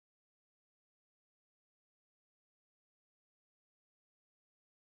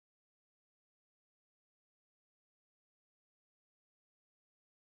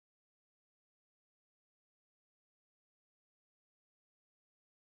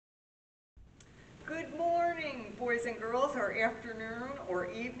boys and girls, or afternoon or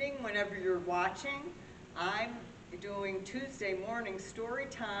evening, whenever you're watching. I'm doing Tuesday morning story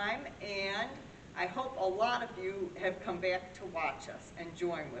time, and I hope a lot of you have come back to watch us and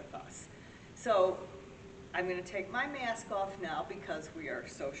join with us. So I'm going to take my mask off now because we are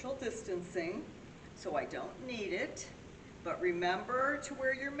social distancing, so I don't need it. But remember to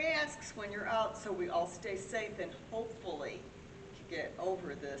wear your masks when you're out so we all stay safe and hopefully get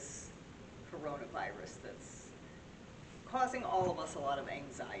over this coronavirus that's causing all of us a lot of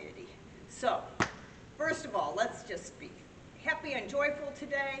anxiety. So, first of all, let's just be happy and joyful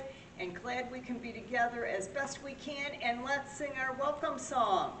today and glad we can be together as best we can, and let's sing our welcome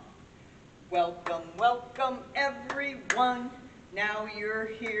song. Welcome, welcome everyone. Now you're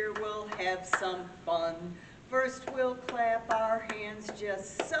here, we'll have some fun. First we'll clap our hands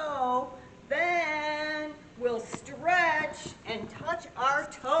just so, then we'll stretch and touch our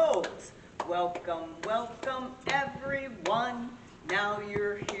toes. Welcome, welcome everyone. Now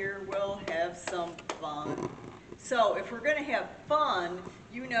you're here, we'll have some fun. So if we're gonna have fun,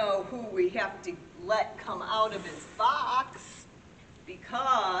 you know who we have to let come out of his box,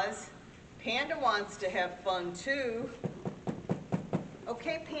 because Panda wants to have fun too.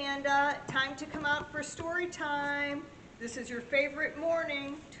 Okay, Panda, time to come out for story time. This is your favorite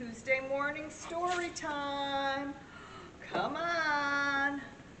morning, Tuesday morning story time. Come on.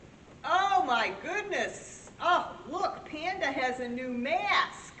 Oh my goodness. Oh, look, Panda has a new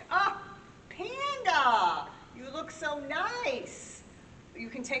mask. Oh, Panda, you look so nice. You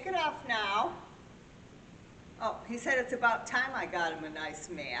can take it off now. Oh, he said it's about time I got him a nice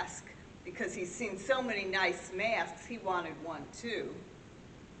mask because he's seen so many nice masks, he wanted one too.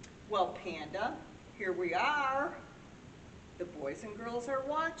 Well, Panda, here we are. The boys and girls are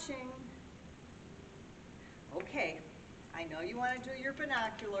watching. Okay, I know you want to do your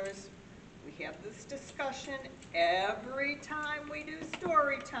binoculars. We have this discussion every time we do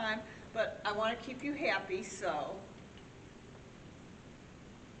story time, but I want to keep you happy, so.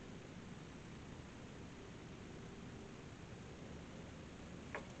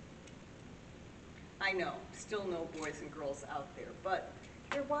 I know, still no boys and girls out there, but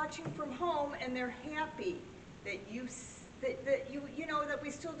they're watching from home and they're happy that you know that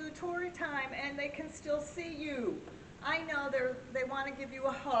we still do story time and they can still see you. I know they want to give you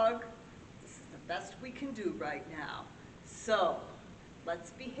a hug. This is the best we can do right now. So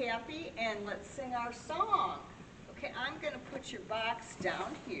let's be happy and let's sing our song. Okay, I'm going to put your box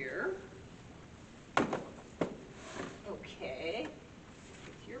down here. Okay,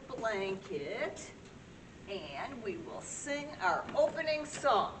 with your blanket. And we will sing our opening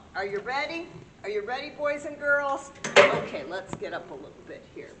song. Are you ready? Are you ready, boys and girls? Okay, let's get up a little bit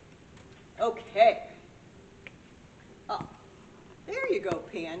here. Okay. Oh, there you go,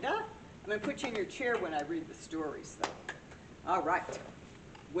 Panda. I'm going to put you in your chair when I read the stories, though. All right.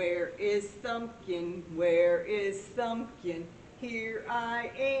 Where is Thumbkin? Where is Thumbkin? Here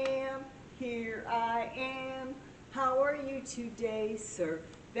I am. Here I am. How are you today, sir?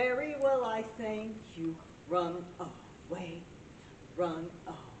 Very well, I thank you. Run away, run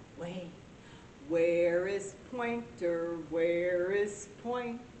away. Where is Pointer? Where is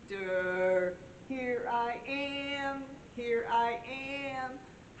Pointer? Here I am, here I am.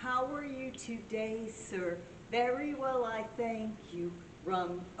 How are you today, sir? Very well, I thank you.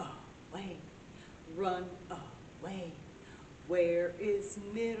 Run away, run away. Where is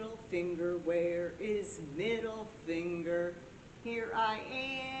Middle Finger? Where is Middle Finger? Here I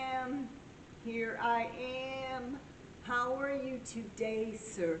am, here I am. How are you today,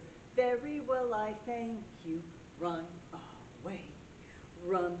 sir? Very well, I thank you. Run away,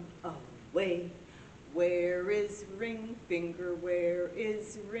 run away. Where is Ring Finger? Where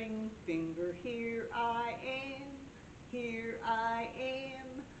is Ring Finger? Here I am, here I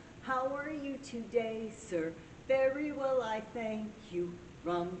am. How are you today, sir? Very well, I thank you.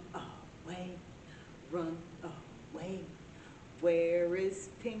 Run away, run away. Where is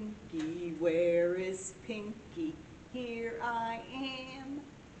Pinky? Where is Pinky? Here I am,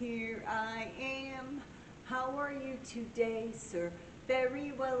 here I am. How are you today, sir?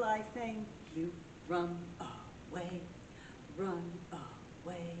 Very well, I thank you. Run away, run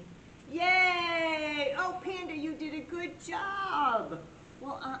away. Yay! Oh, Panda, you did a good job.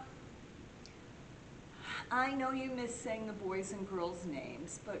 Well, I know you miss saying the boys and girls'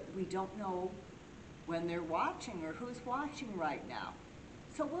 names, but we don't know when they're watching or who's watching right now.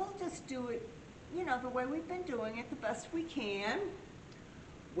 So we'll just do it, you know, the way we've been doing it the best we can.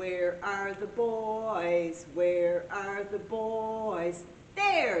 Where are the boys? Where are the boys?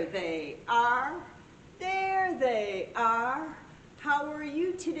 There they are. There they are. How are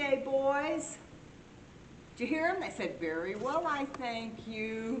you today, boys? Did you hear them? They said, very well, I thank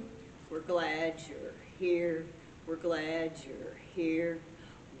you. We're glad you're here. We're glad you're here.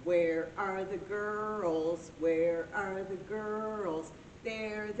 Where are the girls? Where are the girls?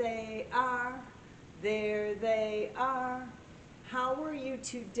 There they are. There they are. How are you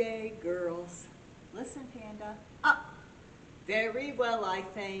today, girls? Listen, Panda. Up. Very well, I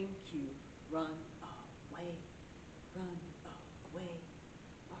thank you. Run away. Run away.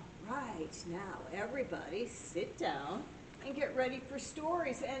 All right, now everybody sit down and get ready for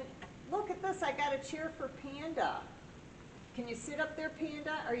stories. And look at this, I got a chair for Panda. Can you sit up there,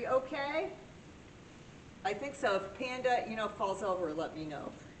 Panda? Are you okay? I think so. If Panda, falls over, let me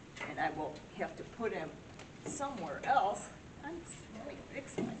know. And I will have to put him somewhere else. Let me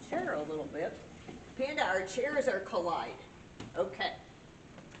fix my chair a little bit. Panda, our chairs are colliding. Okay.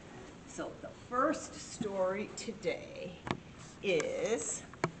 So the first story today is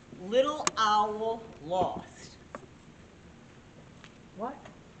Little Owl Lost. What?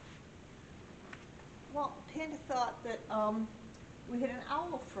 Well, Panda thought that we had an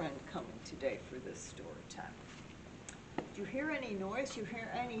owl friend coming today for this story time. Do you hear any noise? Do you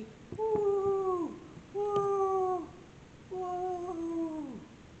hear any woo, woo, woo? Oh,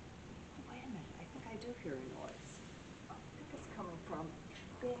 wait a minute, I think I do hear a noise. I think it's coming from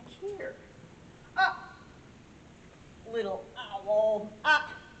back here. Ah, little owl.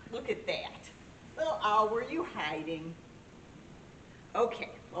 Ah, look at that. Little owl, where are you hiding? Okay,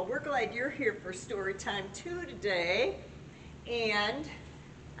 well, we're glad you're here for story time 2 today. And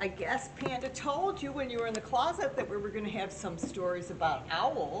I guess Panda told you when you were in the closet that we were going to have some stories about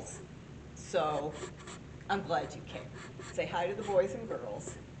owls. So I'm glad you came. Say hi to the boys and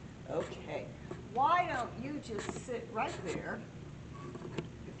girls. Okay, why don't you just sit right there,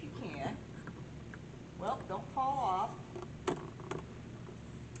 if you can. Well, don't fall off.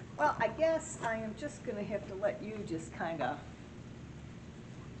 Well, I guess I am just going to have to let you just kind of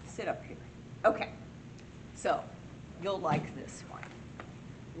sit up here. Okay, so you'll like this one.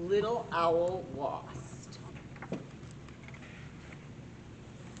 Little Owl Lost.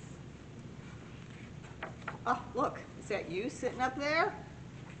 Oh, look, is that you sitting up there?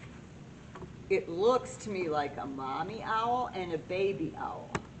 It looks to me like a mommy owl and a baby owl.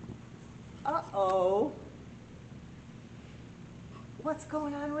 Uh-oh. What's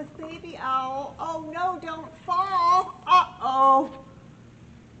going on with baby owl? Oh no, don't fall. Uh-oh.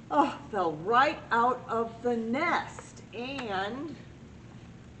 Oh, fell right out of the nest. And,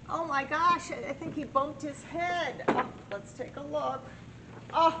 oh my gosh, I think he bumped his head. Oh, let's take a look.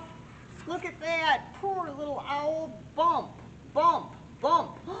 Oh, look at that. Poor little owl. Bump, bump,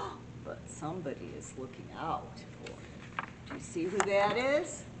 bump. But somebody is looking out for him. Do you see who that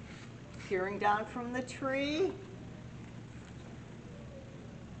is? Peering down from the tree.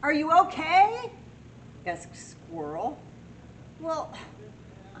 Are you okay? Asked Squirrel. Well,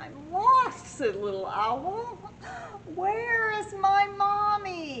 I'm lost, said Little Owl. Where is my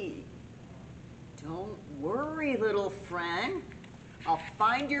mommy? Don't worry, little friend. I'll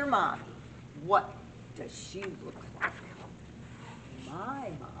find your mommy. What does she look like?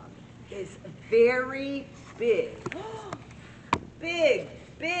 My mommy is very big. Big,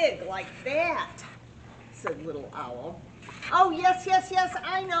 big, like that, said Little Owl. Oh, yes, yes, yes,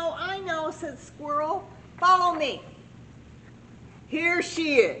 I know, said Squirrel. Follow me. Here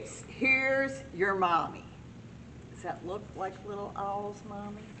she is. Here's your mommy. Does that look like Little Owl's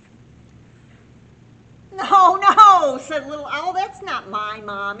mommy? No, no, said Little Owl. That's not my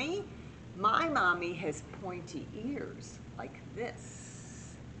mommy. My mommy has pointy ears like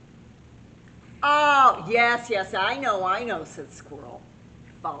this. Oh, yes, yes, I know, said Squirrel.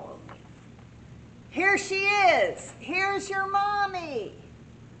 Follow me. Here she is. Here's your mommy.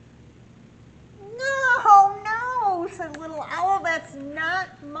 No, no, said Little Owl. That's not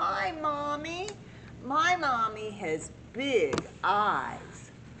my mommy. My mommy has big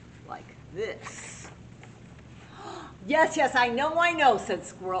eyes like this. Yes, yes, I know, said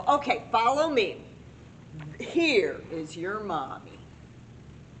Squirrel. Okay, follow me. Here is your mommy.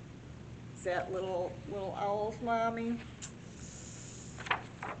 Is that little owl's mommy?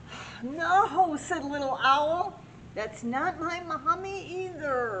 No, said Little Owl. That's not my mommy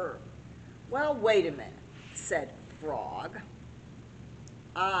either. Well, wait a minute, said Frog.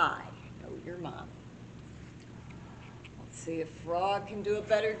 I know your mommy. Let's see if Frog can do a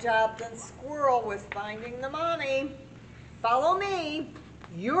better job than Squirrel with finding the mommy. Follow me.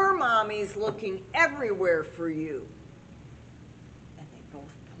 Your mommy's looking everywhere for you. And they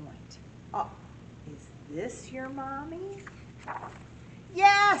both point. Oh, is this your mommy?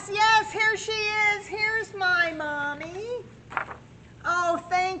 Yes, yes, here she is. Here's my mommy. Oh,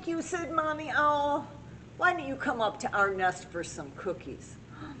 thank you, said Mommy Owl. Why don't you come up to our nest for some cookies?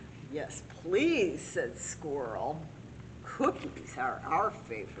 Yes, please, said Squirrel. Cookies are our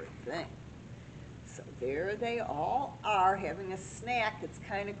favorite thing. So there they all are having a snack. It's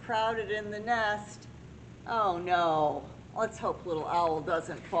kind of crowded in the nest. Oh no, let's hope little Owl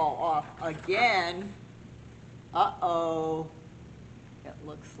doesn't fall off again. Uh-oh, it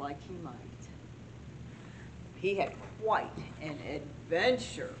looks like he might. He had quite an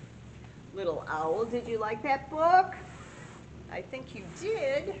adventure. Little Owl, did you like that book? I think you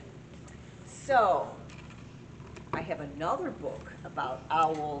did. So, I have another book about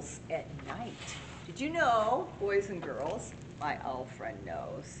owls at night. Did you know, boys and girls, my owl friend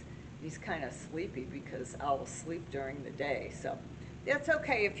knows, he's kind of sleepy because owls sleep during the day. So, that's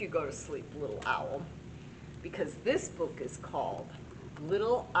okay if you go to sleep, little owl, because this book is called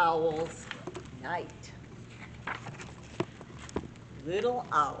Little Owl's Night. Little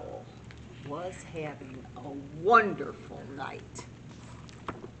Owl was having a wonderful night.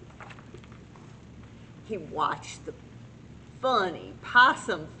 He watched the funny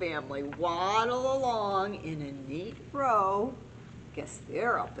possum family waddle along in a neat row. Guess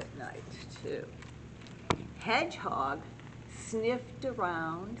they're up at night, too. Hedgehog sniffed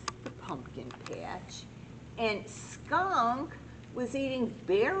around the pumpkin patch, and Skunk was eating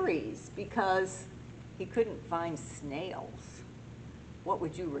berries because he couldn't find snails. What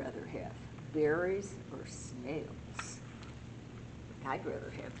would you rather have, berries or snails? I'd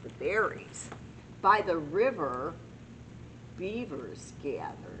rather have the berries. By the river, beavers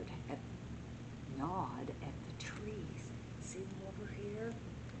gathered and gnawed at the trees. See them over here?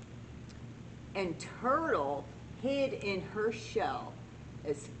 And Turtle hid in her shell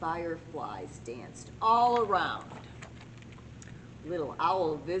as fireflies danced all around. Little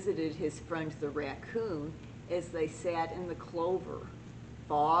Owl visited his friend the raccoon as they sat in the clover.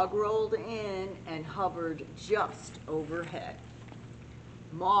 Fog rolled in and hovered just overhead.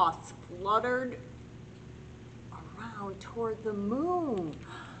 Moths fluttered around toward the moon,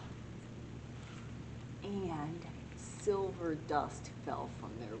 and silver dust fell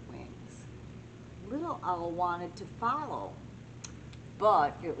from their wings. Little Owl wanted to follow,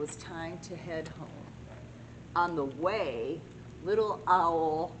 but it was time to head home. On the way, Little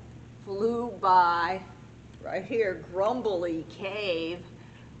Owl flew by, right here, Grumbly Cave.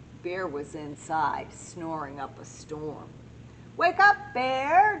 Bear was inside, snoring up a storm. "Wake up,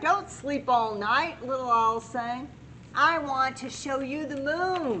 Bear! Don't sleep all night," Little Owl sang. "I want to show you the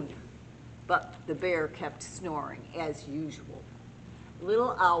moon." But the bear kept snoring as usual.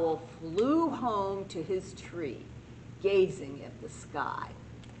 Little Owl flew home to his tree, gazing at the sky.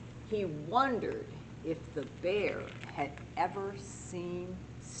 He wondered if the bear had ever seen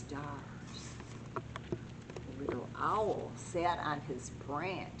stars. Little Owl sat on his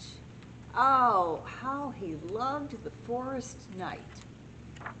branch. Oh, how he loved the forest night.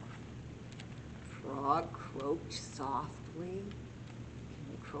 Frog croaked softly.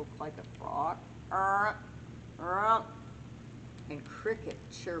 Can you croak like a frog? And Cricket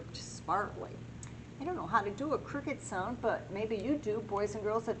chirped smartly. I don't know how to do a cricket sound, but maybe you do, boys and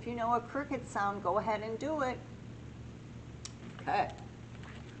girls. If you know a cricket sound, go ahead and do it. Okay.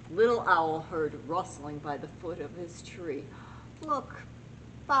 Little Owl heard rustling by the foot of his tree. Look,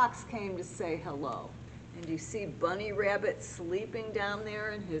 Fox came to say hello. And do you see Bunny Rabbit sleeping down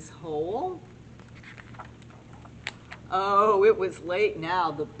there in his hole? Oh, it was late now.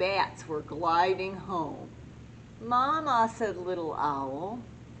 The bats were gliding home. "Mama," said Little Owl,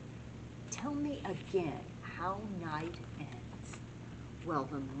 "tell me again how night ends." "Well,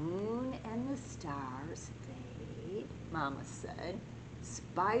 the moon and the stars fade," Mama said.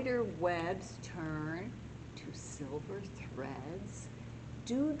 "Spider webs turn to silver threads.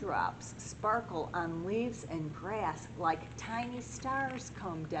 Dewdrops sparkle on leaves and grass like tiny stars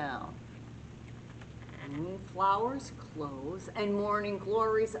come down. Moonflowers close and morning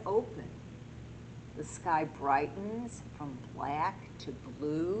glories open. The sky brightens from black to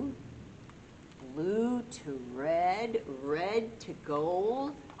blue, blue to red, red to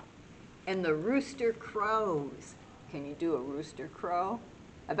gold, and the rooster crows." Can you do a rooster crow?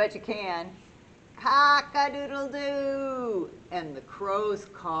 I bet you can. "Cock-a-doodle-doo!" And the crows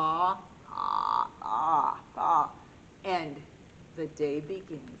caw, caw, caw, caw. And the day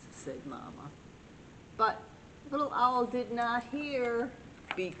begins, said Mama. But Little Owl did not hear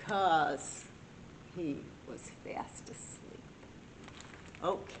because he was fast asleep.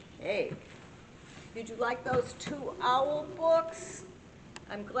 Okay. Did you like those 2 owl books?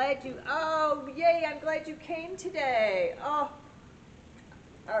 I'm glad you, oh, yay, I'm glad you came today. Oh,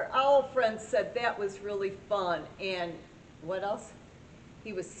 our owl friend said that was really fun. And what else?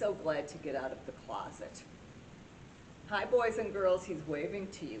 He was so glad to get out of the closet. Hi, boys and girls, he's waving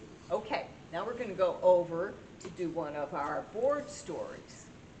to you. Okay, now we're going to go over to do one of our board stories.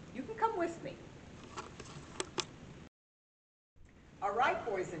 You can come with me. All right,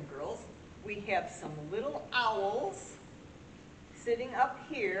 boys and girls, we have some little owls sitting up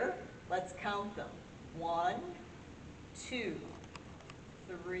here. Let's count them. 1, 2,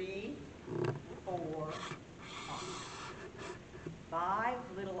 3, 4, 5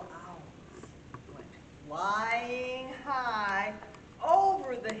 little owls went flying high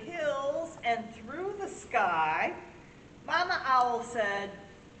over the hills and through the sky. Mama Owl said,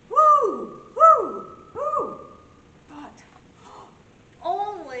 "Whoo, whoo, whoo," but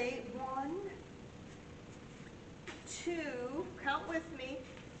only 1, 2, count with me,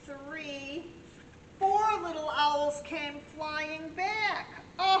 3, 4 little owls came flying back.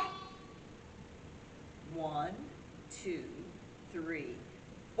 Oh! 1, 2, 3,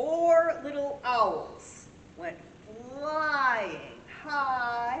 4 little owls went flying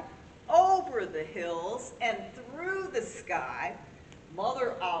high over the hills and through the sky.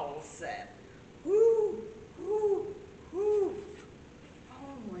 Mother Owl said, "Whoo, whoo, whoo."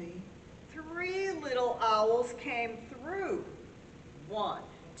 Only 3 little owls came through. 1,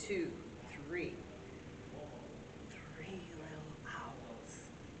 2, 3. 3 little owls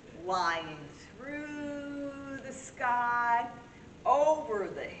flying through the sky, over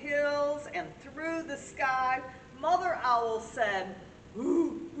the hills and through the sky. Mother Owl said,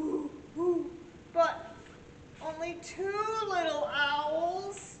 "Whoo, whoo, whoo," but only 2 little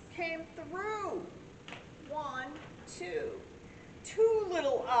owls came through. 1, 2. 2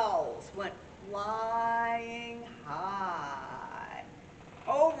 little owls went flying high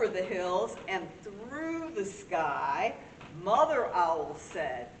over the hills and through the sky. Mother Owl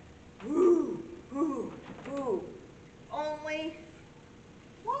said, "Whoo, whoo, whoo." Only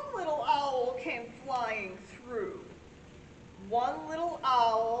 1 little owl came flying through. 1 little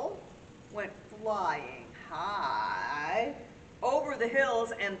owl went flying high over the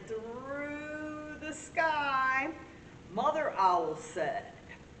hills and through the sky. Mother Owl said,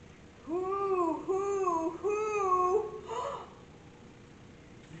 "Whoo, whoo, whoo."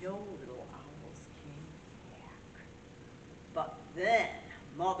 No little owls came back. But then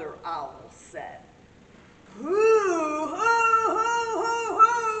Mother Owl said, "Hoo, hoo, hoo, hoo,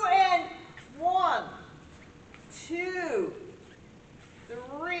 hoo," and 1, 2,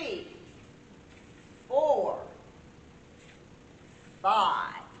 3, 4,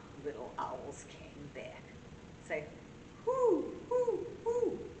 5 little owls came back. Say, "Hoo, hoo,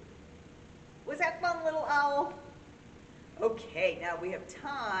 hoo." Was that fun, little owl? Okay, now we have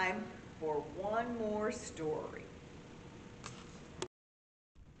time for one more story.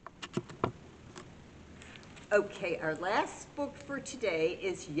 Okay, our last book for today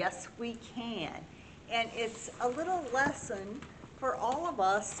is Yes We Can, and it's a little lesson for all of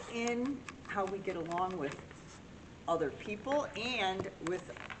us in how we get along with other people and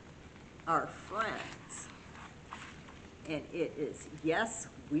with our friends. And it is Yes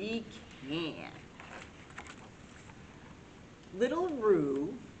We Can. Little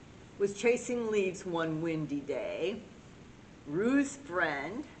Roo was chasing leaves one windy day. Roo's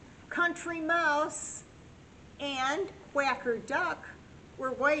friend, Country Mouse, and Quacker Duck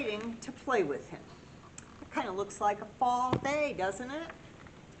were waiting to play with him. It kind of looks like a fall day, doesn't it?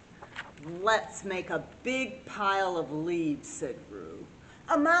 "Let's make a big pile of leaves," said Roo.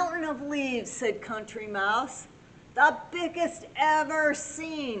 "A mountain of leaves," said Country Mouse. "The biggest ever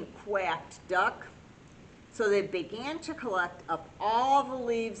seen," quacked Duck. So they began to collect up all the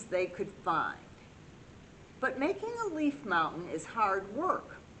leaves they could find. But making a leaf mountain is hard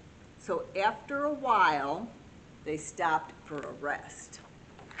work. So after a while, they stopped for a rest.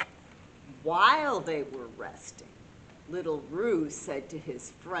 While they were resting, Little Roo said to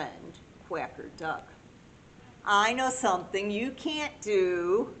his friend, Quacker Duck, "I know something you can't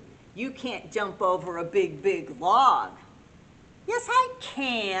do. You can't jump over a big, big log." "Yes, I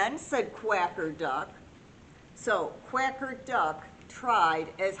can," said Quacker Duck. So Quacker Duck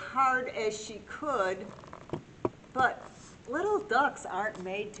tried as hard as she could, but little ducks aren't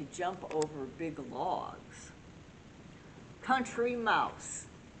made to jump over big logs. Country Mouse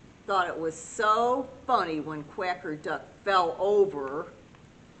thought it was so funny when Quacker Duck fell over.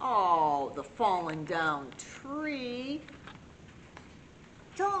 Oh, the fallen down tree.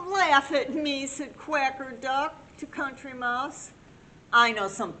 "Don't laugh at me," said Quacker Duck to Country Mouse. "I know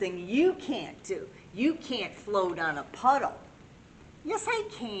something you can't do. You can't float on a puddle." "Yes, I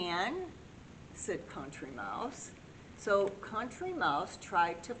can," said Country Mouse. So Country Mouse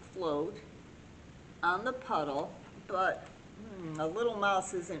tried to float on the puddle, but A little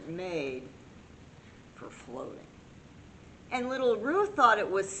mouse isn't made for floating. And little Roo thought it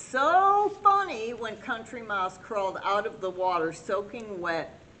was so funny when Country Mouse crawled out of the water soaking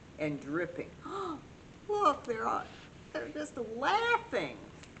wet and dripping. Look, they're just laughing.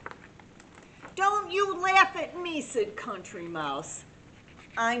 Don't you laugh at me, said Country Mouse.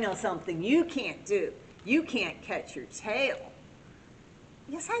 I know something you can't do. You can't catch your tail.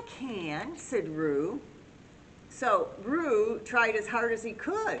 Yes, I can, said Roo. So Roo tried as hard as he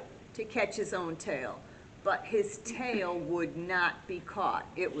could to catch his own tail, but his tail would not be caught.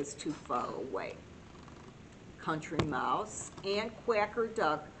 It was too far away. Country Mouse and Quacker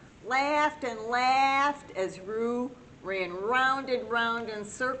Duck laughed and laughed as Roo ran round and round in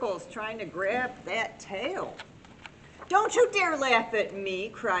circles trying to grab that tail. Don't you dare laugh at me,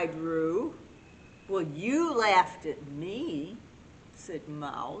 cried Roo. Well, you laughed at me, said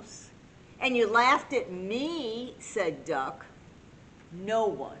Mouse. And you laughed at me, said Duck. No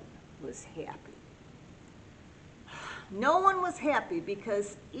one was happy. No one was happy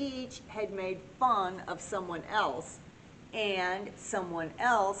because each had made fun of someone else, and someone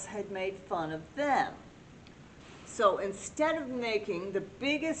else had made fun of them. So instead of making the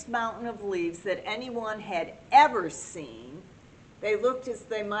biggest mountain of leaves that anyone had ever seen, they looked as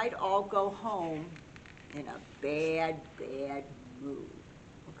they might all go home in a bad, bad mood.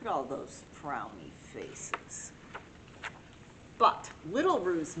 Look at all those frowny faces. But Little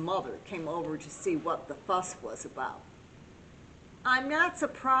Roo's mother came over to see what the fuss was about. I'm not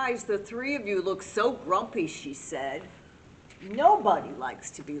surprised the three of you look so grumpy, she said. Nobody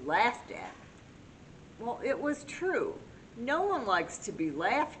likes to be laughed at. Well, it was true. No one likes to be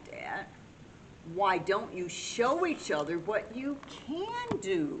laughed at. Why don't you show each other what you can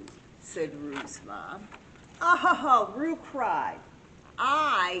do, said Roo's mom. Ah, Roo cried.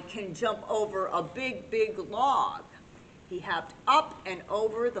 I can jump over a big, big log. He hopped up and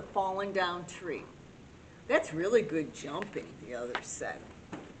over the fallen down tree. That's really good jumping, the others said.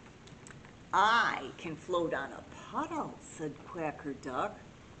 I can float on a puddle, said Quacker Duck,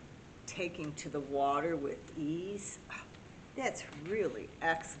 taking to the water with ease. That's really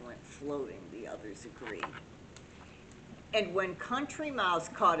excellent floating, the others agreed. And when Country Mouse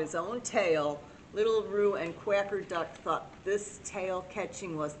caught his own tail, Little Roo and Quacker Duck thought this tail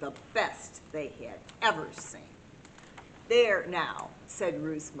catching was the best they had ever seen. There now, said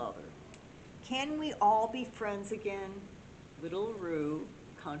Roo's mother. Can we all be friends again? Little Roo,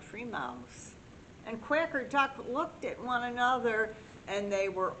 Country Mouse, and Quacker Duck looked at one another, and they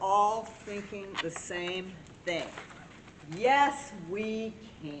were all thinking the same thing. Yes, we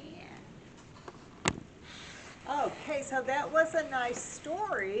can. Okay, so that was a nice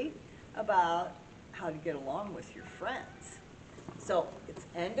story about how to get along with your friends. So it's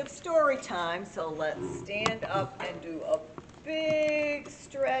end of story time, so let's stand up and do a big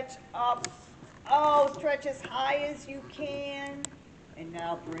stretch up. Oh, stretch as high as you can. And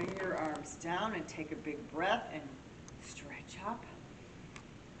now bring your arms down and take a big breath and stretch up.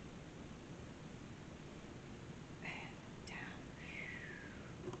 And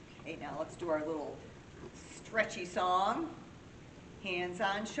down. Okay, now let's do our little stretchy song. Hands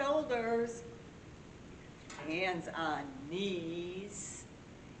on shoulders. Hands on knees.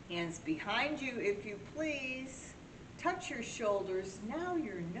 Hands behind you if you please. Touch your shoulders, now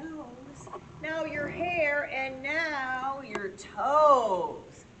your nose, now your hair, and now your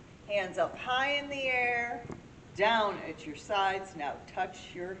toes. Hands up high in the air, down at your sides, now touch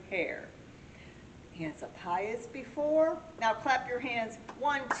your hair. Hands up high as before. Now clap your hands,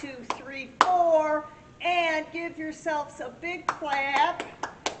 1, 2, 3, 4, and give yourselves a big clap.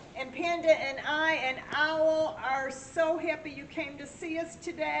 And Panda and I and Owl are so happy you came to see us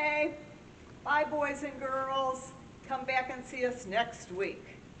today. Bye, boys and girls. Come back and see us next week.